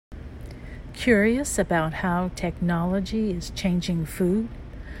Curious about how technology is changing food?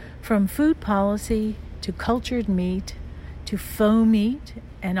 From food policy to cultured meat to faux meat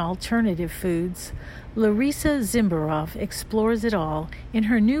and alternative foods, Larissa Zimbarov explores it all in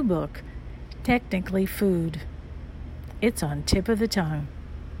her new book, Technically Food. It's on tip of the tongue.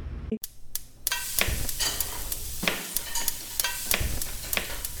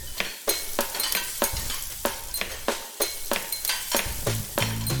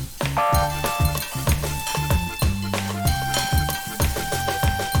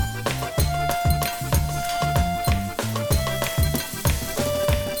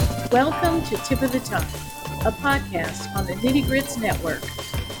 Welcome to Tip of the Tongue, a podcast on the Nitty Grits Network,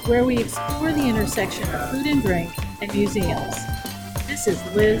 where we explore the intersection of food and drink and museums. This is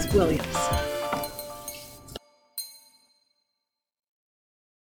Liz Williams.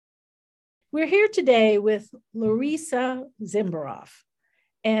 We're here today with Larissa Zimbarov,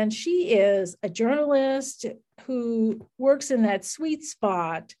 and she is a journalist who works in that sweet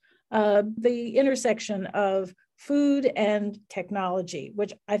spot, the intersection of food and technology,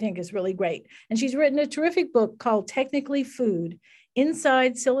 which I think is really great. And she's written a terrific book called Technically Food,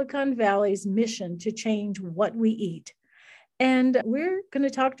 Inside Silicon Valley's Mission to Change What We Eat. And we're going to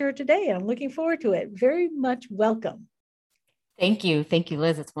talk to her today. I'm looking forward to it. Very much welcome. Thank you. Thank you,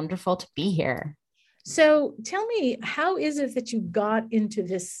 Liz. It's wonderful to be here. So tell me, how is it that you got into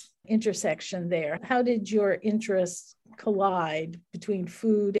this intersection there? How did your interests collide between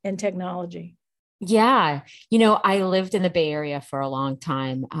food and technology? Yeah. I lived in the Bay Area for a long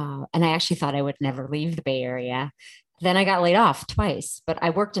time, and I actually thought I would never leave the Bay Area. Then I got laid off twice, but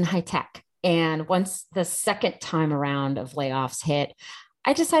I worked in high tech. And once the second time around of layoffs hit,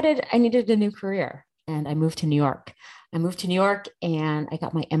 I decided I needed a new career, and I moved to New York. And I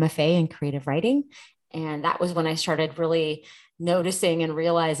got my MFA in creative writing. And that was when I started really noticing and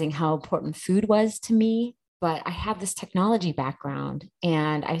realizing how important food was to me. But I have this technology background,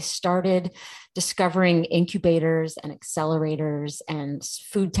 and I started discovering incubators and accelerators and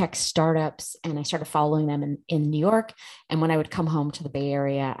food tech startups. And I started following them in New York. And when I would come home to the Bay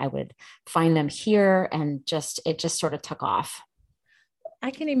Area, I would find them here, and it just sort of took off.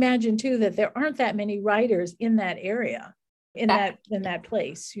 I can imagine too that there aren't that many writers in that area, in that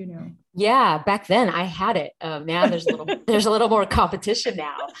place, Yeah, back then I had it. Now there's a little more competition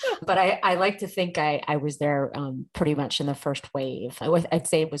now, but I like to think I was there pretty much in the first wave. I'd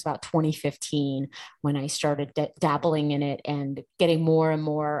say it was about 2015 when I started dabbling in it and getting more and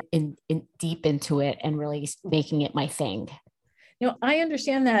more in deep into it and really making it my thing. I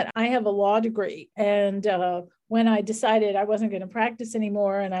understand that. I have a law degree, and when I decided I wasn't going to practice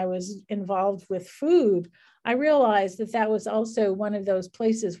anymore and I was involved with food, I realized that was also one of those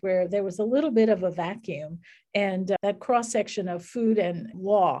places where there was a little bit of a vacuum, and that cross-section of food and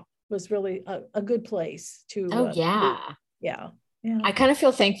law was really a good place to. Yeah. I kind of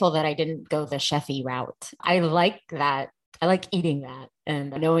feel thankful that I didn't go the chefy route. I like that. I like eating that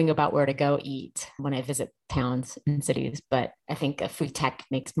and knowing about where to go eat when I visit towns and cities. But I think a food tech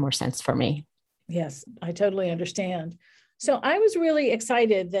makes more sense for me. Yes, I totally understand. So I was really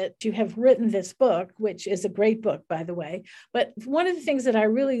excited that you have written this book, which is a great book, by the way. But one of the things that I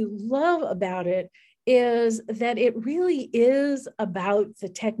really love about it is that it really is about the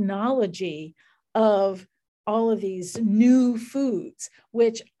technology of all of these new foods,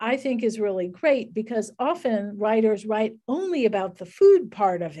 which I think is really great, because often writers write only about the food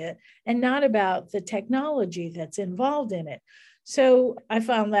part of it and not about the technology that's involved in it. So I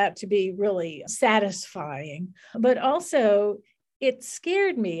found that to be really satisfying, but also it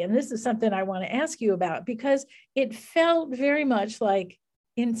scared me. And this is something I want to ask you about, because it felt very much like,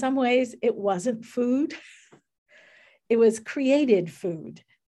 in some ways, it wasn't food. It was created food.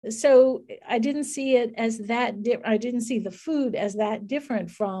 So I didn't see it as that. I didn't see the food as that different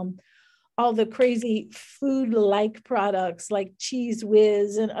from all the crazy food-like products like Cheese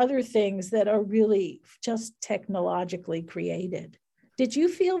Whiz and other things that are really just technologically created. Did you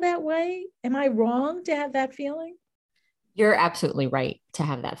feel that way? Am I wrong to have that feeling? You're absolutely right to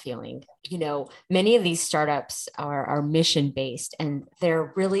have that feeling. Many of these startups are mission-based, and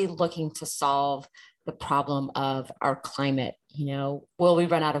they're really looking to solve the problem of our climate. Will we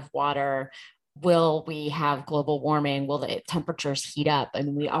run out of water? Will we have global warming? Will the temperatures heat up? I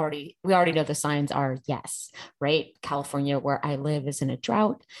mean, we already know the signs are yes, right? California, where I live, is in a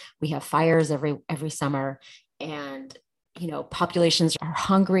drought. We have fires every summer, and populations are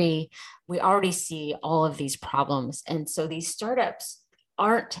hungry. We already see all of these problems, and so these startups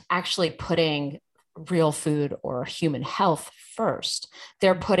aren't actually putting real food or human health first.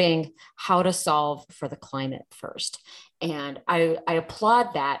 They're putting how to solve for the climate first. And I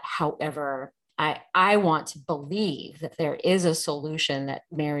applaud that. However, I want to believe that there is a solution that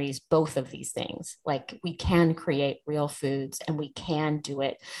marries both of these things. Like we can create real foods and we can do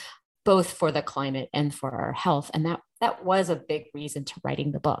it both for the climate and for our health. And that was a big reason to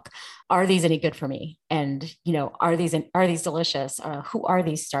writing the book. Are these any good for me? And, are these delicious? Who are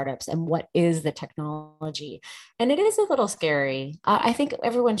these startups and what is the technology? And it is a little scary. I think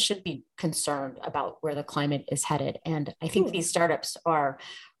everyone should be concerned about where the climate is headed. And I think these startups are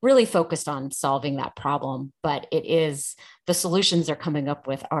really focused on solving that problem, but the solutions they're coming up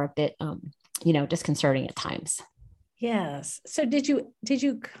with are a bit, disconcerting at times. Yes. So did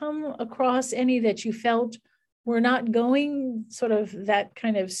you come across any that you felt were not going sort of that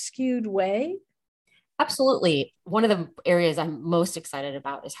kind of skewed way? Absolutely. One of the areas I'm most excited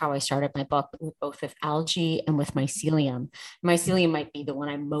about is how I started my book with both with algae and with mycelium. Mycelium might be the one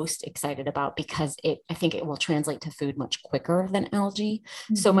I'm most excited about because I think it will translate to food much quicker than algae.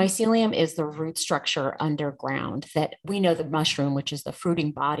 Mm-hmm. So mycelium is the root structure underground that we know the mushroom, which is the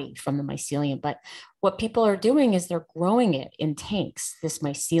fruiting body from the mycelium. But what people are doing is they're growing it in tanks, this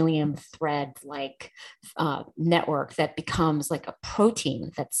mycelium thread-like network that becomes like a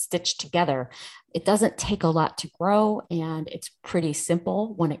protein that's stitched together. It doesn't take a lot to grow, and it's pretty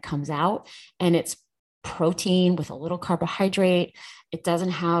simple when it comes out, and it's protein with a little carbohydrate. It doesn't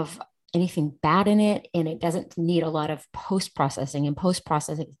have anything bad in it, and it doesn't need a lot of post-processing, and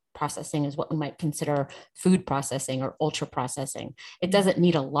post-processing is what we might consider food processing or ultra processing. It doesn't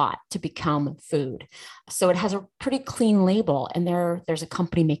need a lot to become food. So it has a pretty clean label, and there's a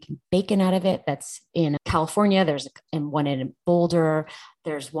company making bacon out of it that's in California. There's one in Boulder.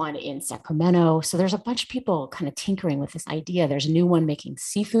 There's one in Sacramento. So there's a bunch of people kind of tinkering with this idea. There's a new one making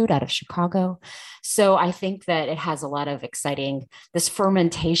seafood out of Chicago. So I think that it has a lot of this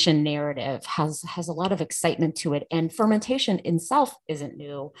fermentation narrative has a lot of excitement to it. And fermentation itself isn't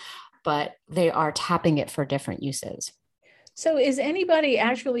new, but they are tapping it for different uses. So is anybody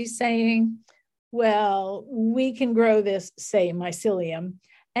actually saying, well, we can grow this, say, mycelium,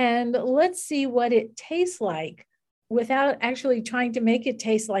 and let's see what it tastes like, without actually trying to make it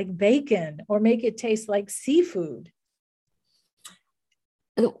taste like bacon or make it taste like seafood?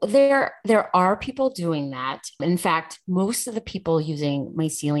 There are people doing that. In fact, most of the people using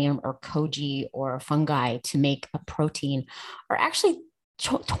mycelium or koji or fungi to make a protein are actually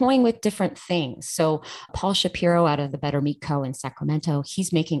toying with different things. So Paul Shapiro out of the Better Meat Co. in Sacramento,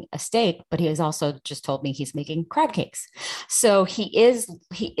 he's making a steak, but he has also just told me he's making crab cakes. So he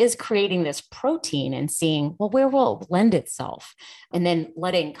is creating this protein and seeing, well, where will it lend itself? And then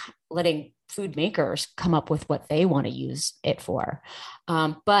letting food makers come up with what they want to use it for.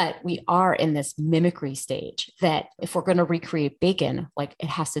 But we are in this mimicry stage that if we're going to recreate bacon, like it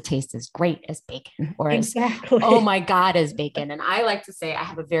has to taste as great as bacon or exactly. as, oh my God, as bacon. And I like to say I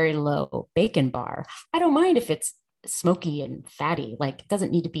have a very low bacon bar. I don't mind if it's smoky and fatty, like it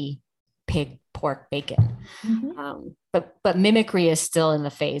doesn't need to be pig, pork, bacon. Mm-hmm. But mimicry is still in the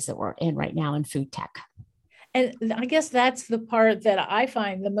phase that we're in right now in food tech. And I guess that's the part that I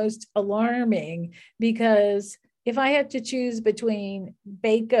find the most alarming, because if I had to choose between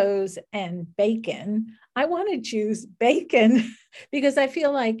Bakos and bacon, I want to choose bacon because I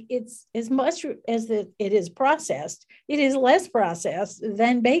feel like it's as much as it is processed, it is less processed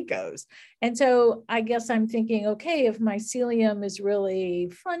than Bakos. And so I guess I'm thinking, okay, if mycelium is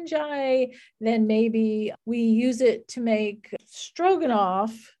really fungi, then maybe we use it to make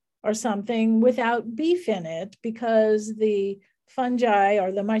stroganoff or something without beef in it, because the fungi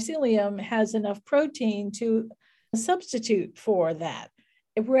or the mycelium has enough protein to substitute for that,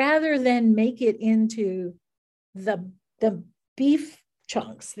 rather than make it into the beef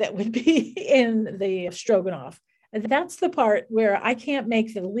chunks that would be in the stroganoff. And that's the part where I can't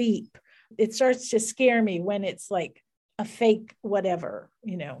make the leap. It starts to scare me when it's like a fake whatever,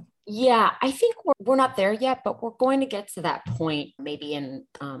 Yeah, I think we're not there yet, but we're going to get to that point maybe in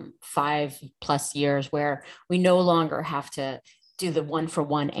 5+ years where we no longer have to do the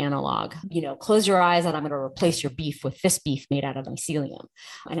one-for-one analog. Close your eyes and I'm going to replace your beef with this beef made out of mycelium.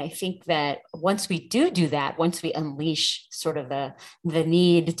 And I think that once we do that, once we unleash sort of the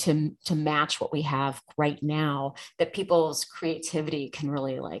need to match what we have right now, that people's creativity can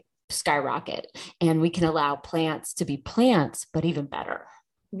really like skyrocket, and we can allow plants to be plants, but even better.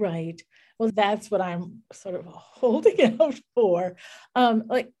 Right. Well, that's what I'm sort of holding out for.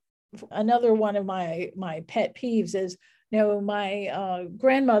 Like another one of my pet peeves is, my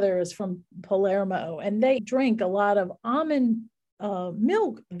grandmother is from Palermo, and they drink a lot of almond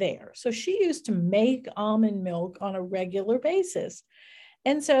milk there. So she used to make almond milk on a regular basis.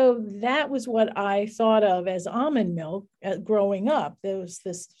 And so that was what I thought of as almond milk growing up. There was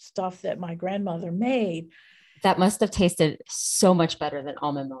this stuff that my grandmother made. That must have tasted so much better than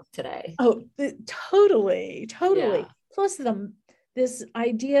almond milk today. Oh, totally, totally. Yeah. Plus this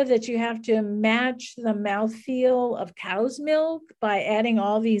idea that you have to match the mouthfeel of cow's milk by adding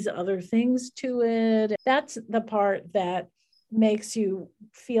all these other things to it. That's the part that makes you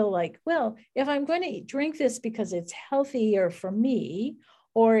feel like, well, if I'm going to drink this because it's healthier for me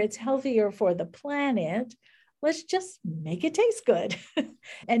or it's healthier for the planet, let's just make it taste good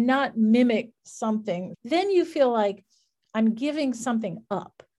and not mimic something. Then you feel like I'm giving something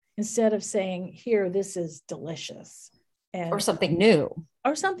up instead of saying, here, this is delicious. Or something new.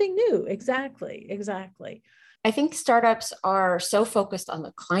 Or something new. Exactly. Exactly. I think startups are so focused on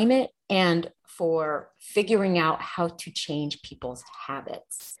the climate and for figuring out how to change people's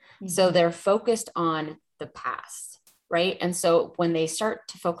habits. Mm-hmm. So they're focused on the past, right? And so when they start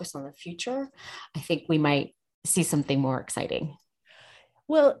to focus on the future, I think we might see something more exciting.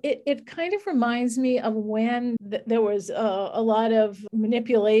 Well, it kind of reminds me of when there was a lot of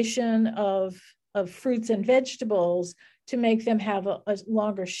manipulation of fruits and vegetables to make them have a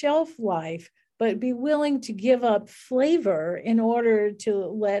longer shelf life, but be willing to give up flavor in order to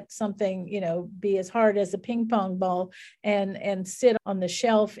let something, be as hard as a ping pong ball and sit on the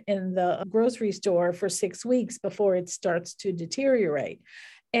shelf in the grocery store for 6 weeks before it starts to deteriorate.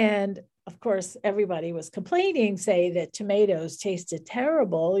 And of course, everybody was complaining, say that tomatoes tasted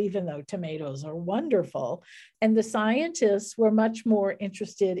terrible, even though tomatoes are wonderful. And the scientists were much more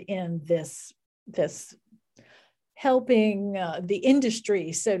interested in this helping the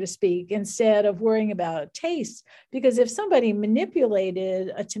industry, so to speak, instead of worrying about taste. Because if somebody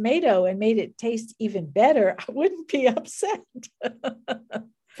manipulated a tomato and made it taste even better, I wouldn't be upset.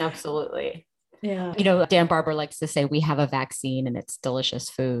 Absolutely. Yeah. Dan Barber likes to say we have a vaccine and it's delicious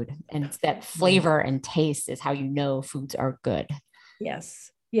food. And it's that flavor and taste is how you know foods are good.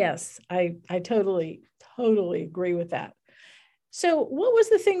 Yes. Yes. I totally agree with that. So what was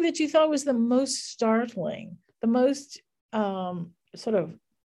the thing that you thought was the most startling, the most sort of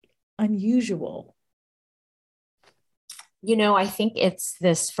unusual? I think it's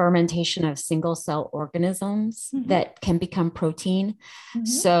this fermentation of single cell organisms that can become protein. Mm-hmm.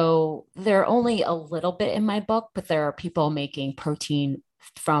 So they're only a little bit in my book, but there are people making protein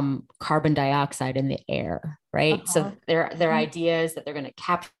from carbon dioxide in the air, right? So their idea is that they're going to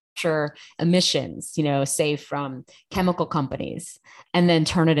capture emissions, say from chemical companies, and then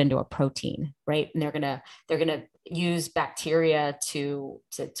turn it into a protein, right? And they're gonna use bacteria to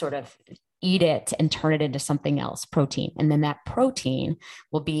sort of eat it and turn it into something else, protein. And then that protein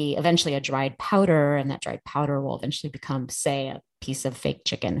will be eventually a dried powder, and that dried powder will eventually become, say, a piece of fake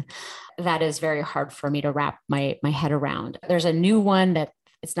chicken. That is very hard for me to wrap my head around. There's a new one that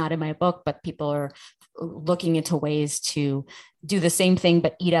it's not in my book, but people are looking into ways to do the same thing,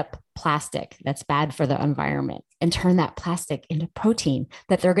 but eat up plastic that's bad for the environment and turn that plastic into protein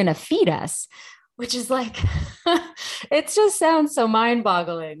that they're going to feed us, which is like, it just sounds so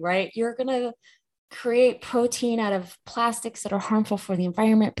mind-boggling, right? You're going to create protein out of plastics that are harmful for the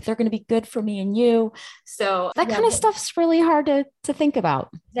environment, but they're going to be good for me and you. So that kind of stuff's really hard to think about.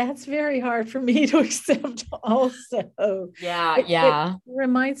 That's very hard for me to accept also. Yeah. It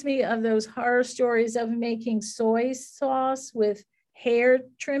reminds me of those horror stories of making soy sauce with hair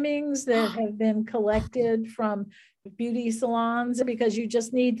trimmings that have been collected from beauty salons because you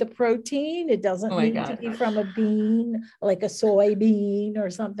just need the protein. It doesn't need to be from a bean, like a soybean or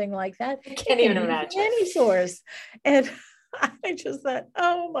something like that. I can't even imagine. Any source. And I just thought,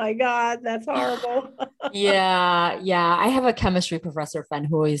 oh my God, that's horrible. Yeah. I have a chemistry professor friend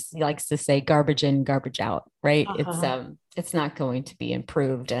who always likes to say garbage in, garbage out, right? It's not going to be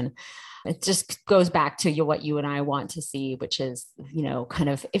improved. And it just goes back to what you and I want to see, which is, kind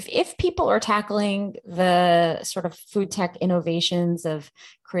of if people are tackling the sort of food tech innovations of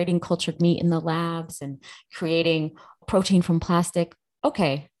creating cultured meat in the labs and creating protein from plastic,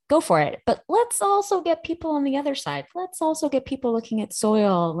 okay, go for it. But let's also get people on the other side. Let's also get people looking at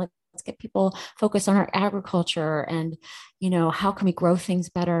soil. Let's get people focused on our agriculture and, how can we grow things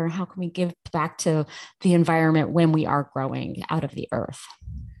better? How can we give back to the environment when we are growing out of the earth?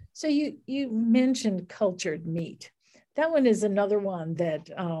 So you mentioned cultured meat. That one is another one that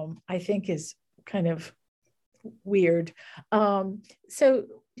I think is kind of weird. So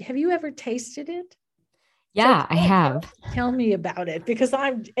have you ever tasted it? Yeah, I have. Tell me about it because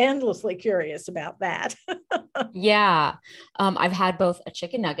I'm endlessly curious about that. Yeah. I've had both a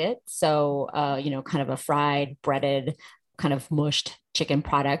chicken nugget. So, kind of a fried, breaded, kind of mushed chicken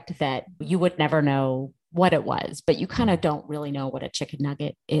product that you would never know what it was, but you kind of don't really know what a chicken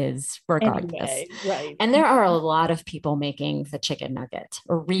nugget is regardless. Anyway, right. And there are a lot of people making the chicken nugget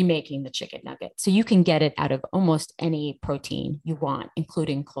or remaking the chicken nugget. So you can get it out of almost any protein you want,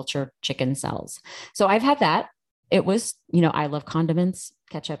 including cultured chicken cells. So I've had that. It was, I love condiments,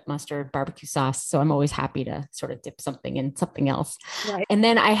 ketchup, mustard, barbecue sauce. So I'm always happy to sort of dip something in something else. Right. And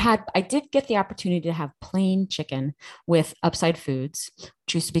then I did get the opportunity to have plain chicken with Upside Foods,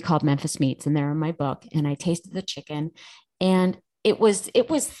 which used to be called Memphis Meats, and they're in my book. And I tasted the chicken, and it was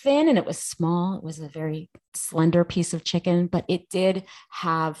thin and it was small. It was a very slender piece of chicken, but it did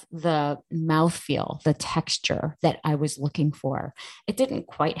have the mouthfeel, the texture that I was looking for. It didn't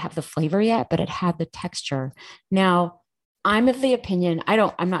quite have the flavor yet, but it had the texture. Now, I'm of the opinion,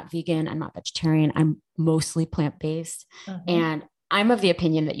 I'm not vegan, I'm not vegetarian, I'm mostly plant-based. And I'm of the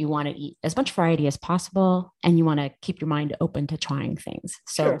opinion that you want to eat as much variety as possible, and you want to keep your mind open to trying things.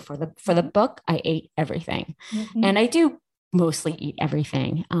 So for the book, I ate everything. And I do mostly eat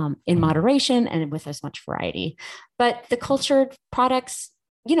everything in moderation and with as much variety. But the cultured products,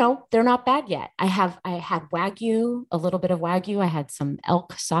 they're not bad yet. I had Wagyu, a little bit of Wagyu. I had some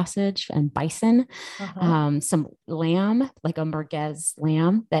elk sausage and bison, some lamb, like a merguez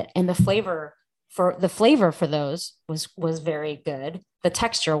lamb, and the flavor for those was very good. The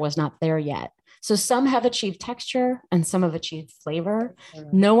texture was not there yet. So some have achieved texture and some have achieved flavor.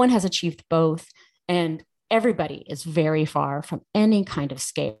 No one has achieved both. And everybody is very far from any kind of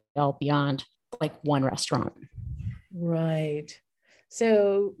scale beyond like one restaurant. Right.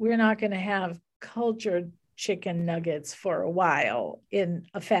 So we're not going to have cultured chicken nuggets for a while in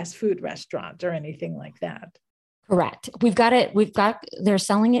a fast food restaurant or anything like that. Correct. They're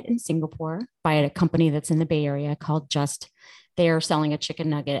selling it in Singapore by a company that's in the Bay Area called Just. They're selling a chicken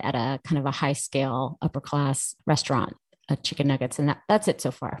nugget at a kind of a high scale, upper class restaurant, chicken nuggets. And that's it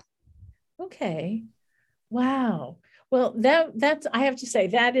so far. Okay. Wow. Well, that's, I have to say,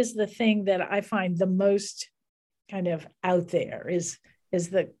 that is the thing that I find the most kind of out there is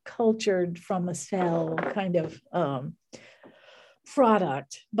the cultured from a cell kind of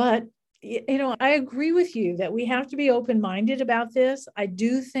product. But, I agree with you that we have to be open-minded about this. I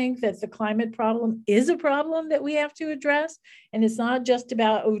do think that the climate problem is a problem that we have to address. And it's not just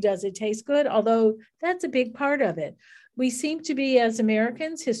about, does it taste good? Although that's a big part of it. We seem to be, as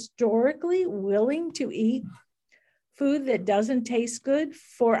Americans, historically willing to eat food that doesn't taste good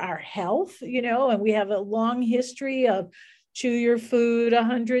for our health, and we have a long history of chew your food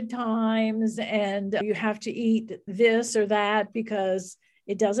 100 times and you have to eat this or that because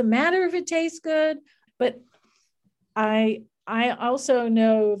it doesn't matter if it tastes good. But I also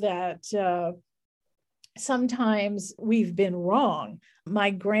know that sometimes we've been wrong. My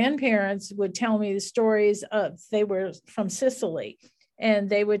grandparents would tell me the stories of, they were from Sicily, and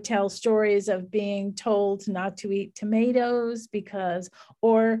they would tell stories of being told not to eat tomatoes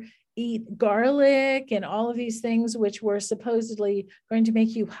or eat garlic and all of these things, which were supposedly going to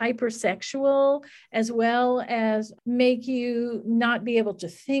make you hypersexual, as well as make you not be able to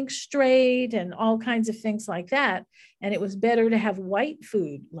think straight and all kinds of things like that. And it was better to have white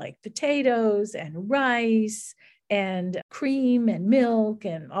food like potatoes and rice and cream and milk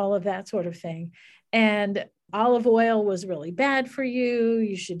and all of that sort of thing. And olive oil was really bad for you.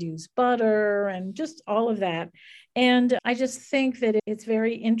 You should use butter and just all of that. And I just think that it's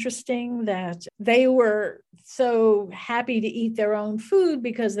very interesting that they were so happy to eat their own food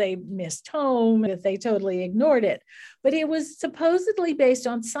because they missed home, that they totally ignored it. But it was supposedly based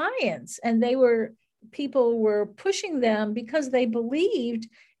on science, and people were pushing them because they believed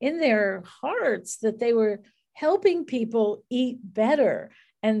in their hearts that they were helping people eat better.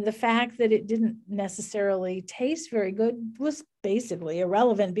 And the fact that it didn't necessarily taste very good was basically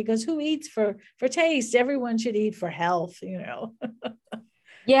irrelevant, because who eats for taste? Everyone should eat for health,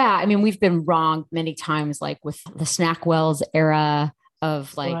 Yeah. I mean, we've been wrong many times, like with the SnackWells era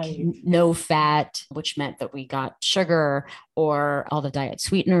of no fat, which meant that we got sugar, or all the diet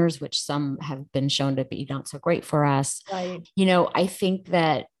sweeteners, which some have been shown to be not so great for us. Right. I think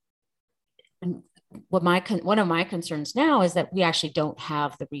that one of my concerns now is that we actually don't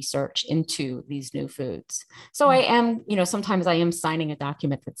have the research into these new foods. So I am, sometimes I am signing a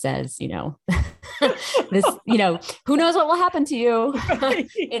document that says, this, who knows what will happen to you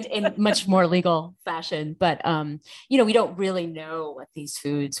in much more legal fashion. But, we don't really know what these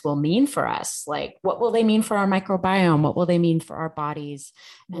foods will mean for us. Like, what will they mean for our microbiome? What will they mean for our bodies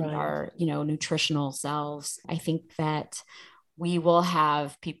and our, nutritional selves? I think that we will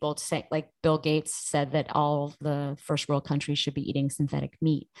have people say, like Bill Gates said that all the first world countries should be eating synthetic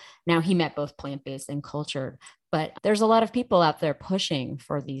meat. Now, he meant both plant-based and cultured, but there's a lot of people out there pushing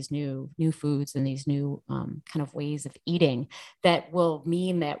for these new foods and these new kind of ways of eating that will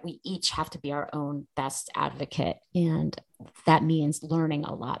mean that we each have to be our own best advocate. And that means learning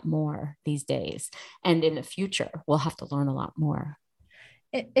a lot more these days. And in the future, we'll have to learn a lot more.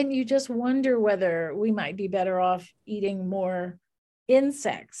 And you just wonder whether we might be better off eating more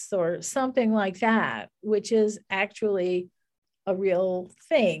insects or something like that, which is actually a real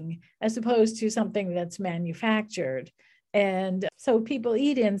thing, as opposed to something that's manufactured. And so people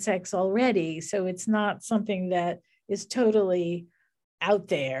eat insects already. So it's not something that is totally out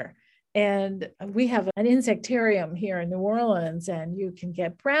there. And we have an insectarium here in New Orleans, and you can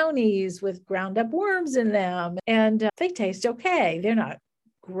get brownies with ground up worms in them. And they taste okay. They're not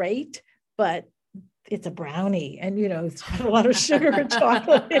great, but it's a brownie, and it's got a lot of sugar and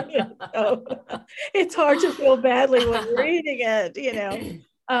chocolate in it, so it's hard to feel badly when you're eating it.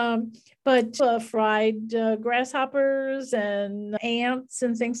 But fried grasshoppers and ants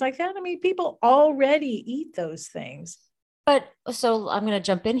and things like that, I mean, people already eat those things. But so I'm going to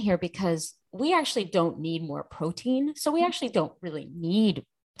jump in here because we actually don't need more protein. So we actually don't really need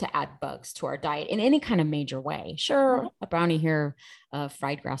to add bugs to our diet in any kind of major way. Sure, a brownie here, a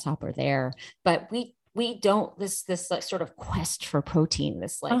fried grasshopper there, but we don't, this like sort of quest for protein,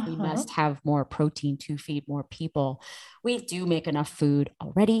 this like we must have more protein to feed more people. We do make enough food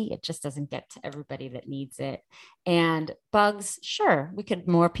already. It just doesn't get to everybody that needs it. And bugs, sure,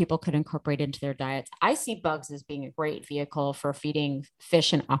 more people could incorporate into their diets. I see bugs as being a great vehicle for feeding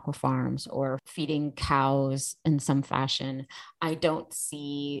fish in aqua farms or feeding cows in some fashion. I don't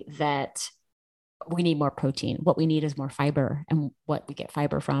see that we need more protein. What we need is more fiber. And what we get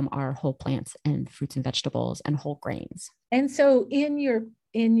fiber from are whole plants and fruits and vegetables and whole grains. And so in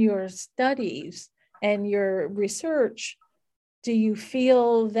your studies and your research, do you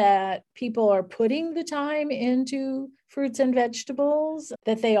feel that people are putting the time into fruits and vegetables,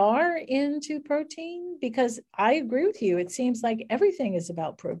 that they are into protein? Because I agree with you. It seems like everything is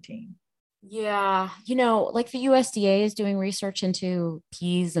about protein. Yeah, like the USDA is doing research into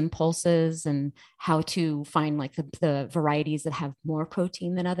peas and pulses and how to find like the varieties that have more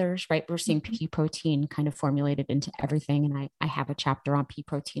protein than others, right? We're seeing pea protein kind of formulated into everything. And I have a chapter on pea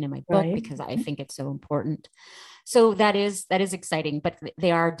protein in my book because I think it's so important. So that is exciting, but they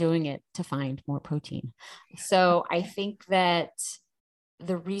are doing it to find more protein. So I think that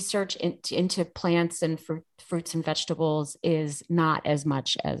the research into plants and fruits and vegetables is not as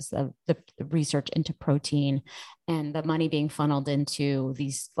much as the research into protein, and the money being funneled into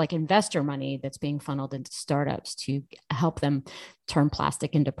these like investor money that's being funneled into startups to help them turn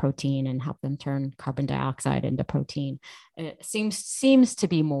plastic into protein and help them turn carbon dioxide into protein. It seems to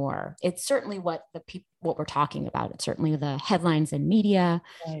be more. It's certainly what we're talking about. It's certainly the headlines in media,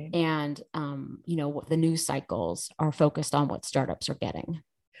 right. And the news cycles are focused on what startups are getting.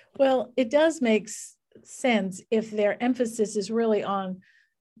 Well, it does make sense if their emphasis is really on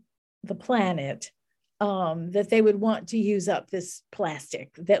the planet, that they would want to use up this plastic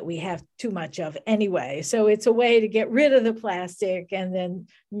that we have too much of anyway. So it's a way to get rid of the plastic and then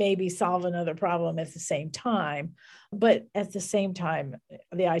maybe solve another problem at the same time. But at the same time,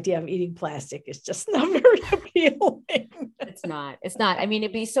 the idea of eating plastic is just not very appealing. It's not. I mean,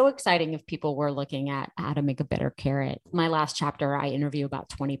 it'd be so exciting if people were looking at how to make a better carrot. My last chapter, I interview about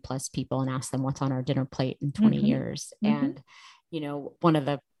 20 plus people and ask them what's on our dinner plate in 20 years. And one of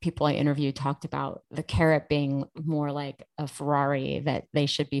the people I interviewed talked about the carrot being more like a Ferrari, that they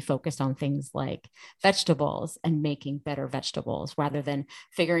should be focused on things like vegetables and making better vegetables rather than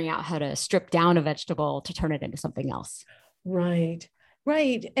figuring out how to strip down a vegetable to turn it into something else. Right.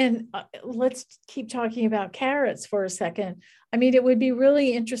 And let's keep talking about carrots for a second. I mean, it would be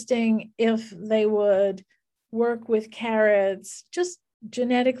really interesting if they would work with carrots just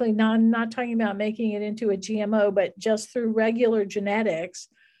genetically, not talking about making it into a GMO, but just through regular genetics,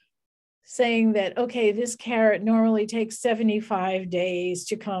 saying that, okay, this carrot normally takes 75 days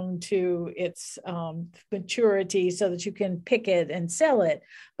to come to its maturity so that you can pick it and sell it.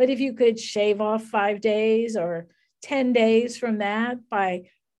 But if you could shave off 5 days or 10 days from that by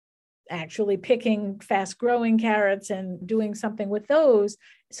actually picking fast growing carrots and doing something with those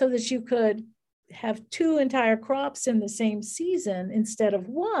so that you could have 2 entire crops in the same season instead of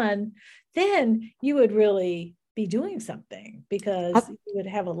 1, then you would really be doing something because you would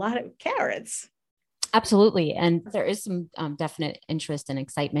have a lot of carrots. Absolutely. And there is some definite interest and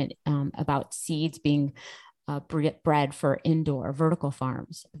excitement about seeds being bred for indoor vertical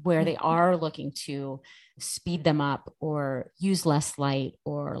farms where they are looking to speed them up or use less light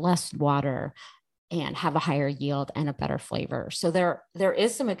or less water and have a higher yield and a better flavor. So there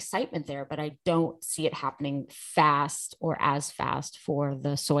is some excitement there, but I don't see it happening fast or as fast for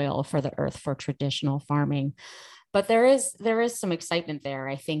the soil, for the earth, for traditional farming. But there is some excitement there.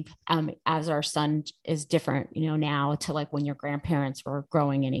 I think as our sun is different, now to like when your grandparents were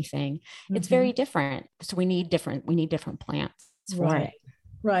growing anything, it's very different. So we need different plants for it.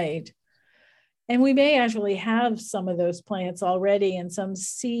 Right. And we may actually have some of those plants already in some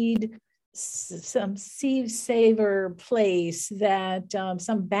seed saver place that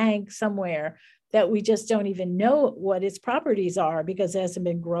some bank somewhere that we just don't even know what its properties are because it hasn't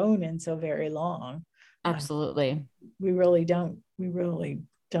been grown in so very long. Absolutely. We really don't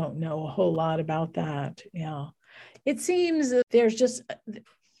know a whole lot about that. Yeah. It seems that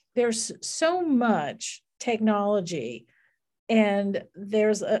there's so much technology, and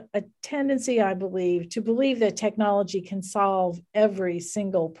there's a tendency, I believe, to believe that technology can solve every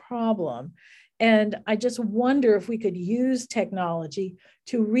single problem. And I just wonder if we could use technology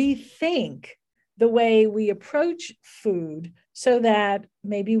to rethink the way we approach food so that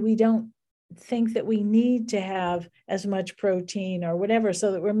maybe we don't think that we need to have as much protein or whatever,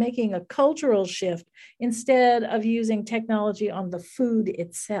 so that we're making a cultural shift instead of using technology on the food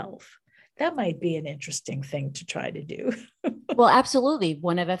itself. That might be an interesting thing to try to do. Well, absolutely.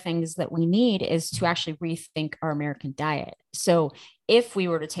 One of the things that we need is to actually rethink our American diet. So if we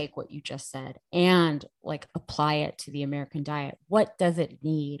were to take what you just said and like apply it to the American diet, what does it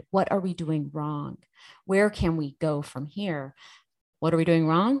need? What are we doing wrong? Where can we go from here? What are we doing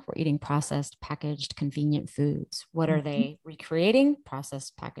wrong? We're eating processed, packaged, convenient foods. What are they recreating?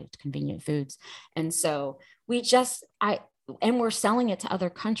 Processed, packaged, convenient foods. And so and we're selling it to other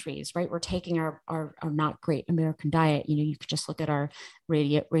countries, right? We're taking our not great American diet. You could just look at our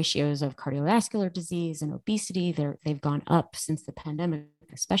ratios of cardiovascular disease and obesity. They've gone up since the pandemic,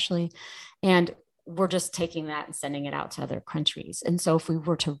 especially. And we're just taking that and sending it out to other countries. And so if we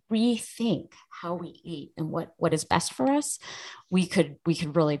were to rethink how we eat and what is best for us, we could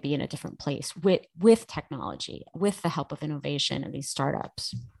really be in a different place with technology, with the help of innovation and these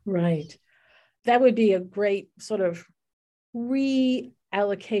startups. Right. That would be a great sort of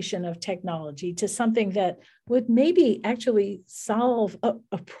reallocation of technology to something that would maybe actually solve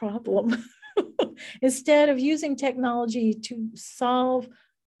a problem instead of using technology to solve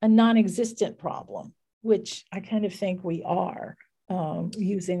a non-existent problem, which I kind of think we are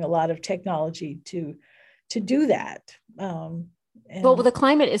using a lot of technology to do that. Well, the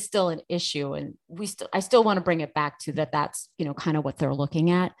climate is still an issue, and I still want to bring it back to that. That's kind of what they're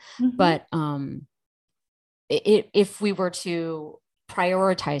looking at. But if we were to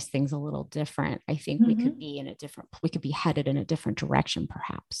prioritize things a little different, I think we could be headed in a different direction,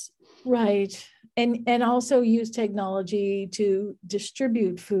 perhaps. Right. And also use technology to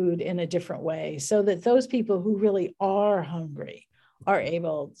distribute food in a different way so that those people who really are hungry are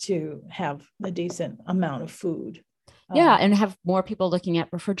able to have a decent amount of food. Yeah. And have more people looking at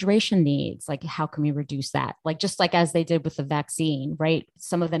refrigeration needs. Like, how can we reduce that? Like, just like as they did with the vaccine, right?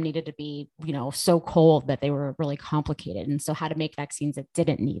 Some of them needed to be, so cold that they were really complicated. And so how to make vaccines that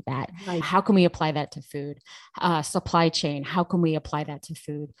didn't need that? Right. How can we apply that to food? Supply chain, how can we apply that to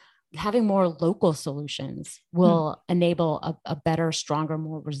food? Having more local solutions will enable a better, stronger,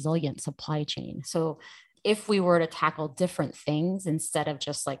 more resilient supply chain. So if we were to tackle different things instead of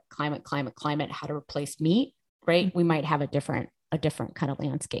just like climate, how to replace meat, right, we might have a different kind of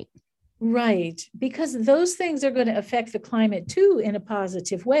landscape. Right. Because those things are going to affect the climate too in a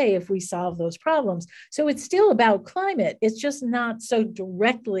positive way if we solve those problems. So it's still about climate. It's just not so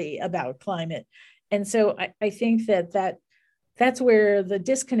directly about climate. And so I think that's where the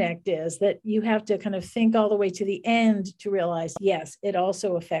disconnect is, that you have to kind of think all the way to the end to realize, yes, it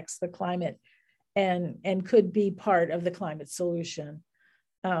also affects the climate and could be part of the climate solution.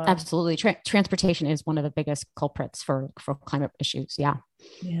 Absolutely. Transportation is one of the biggest culprits for climate issues. Yeah.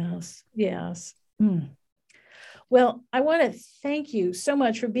 Yes. Well, I want to thank you so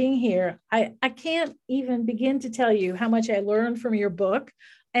much for being here. I can't even begin to tell you how much I learned from your book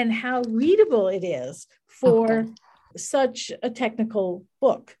and how readable it is for such a technical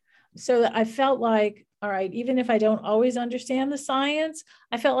book. So that I felt like, all right, even if I don't always understand the science,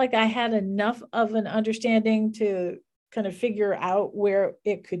 I felt like I had enough of an understanding to kind of figure out where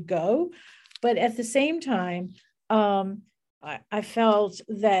it could go. But at the same time, I felt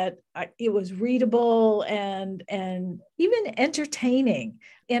that it was readable and even entertaining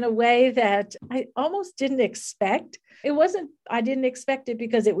in a way that I almost didn't expect. I didn't expect it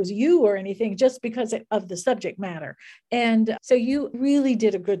because it was you or anything, just because of the subject matter. And so you really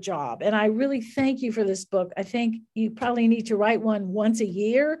did a good job. And I really thank you for this book. I think you probably need to write one once a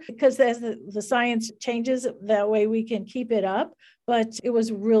year, because as the science changes, that way we can keep it up. But it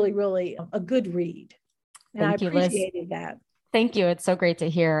was really, really a good read. And Thank I you, Liz. appreciated that. Thank you. It's so great to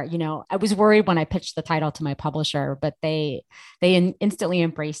hear. I was worried when I pitched the title to my publisher, but they instantly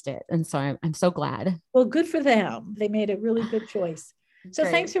embraced it. And so I'm so glad. Well, good for them. They made a really good choice. So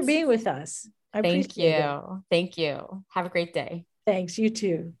Great. thanks for being with us. I appreciate it. Thank you. Have a great day. Thanks. You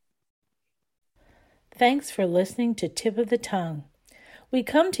too. Thanks for listening to Tip of the Tongue. We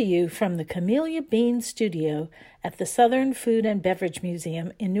come to you from the Camellia Bean Studio at the Southern Food and Beverage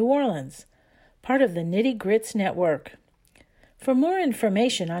Museum in New Orleans, part of the Nitty Grits Network. For more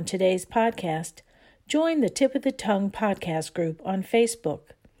information on today's podcast, join the Tip of the Tongue podcast group on Facebook.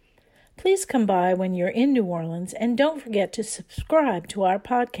 Please come by when you're in New Orleans, and don't forget to subscribe to our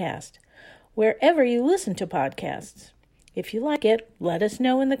podcast wherever you listen to podcasts. If you like it, let us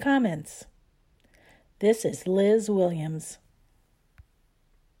know in the comments. This is Liz Williams.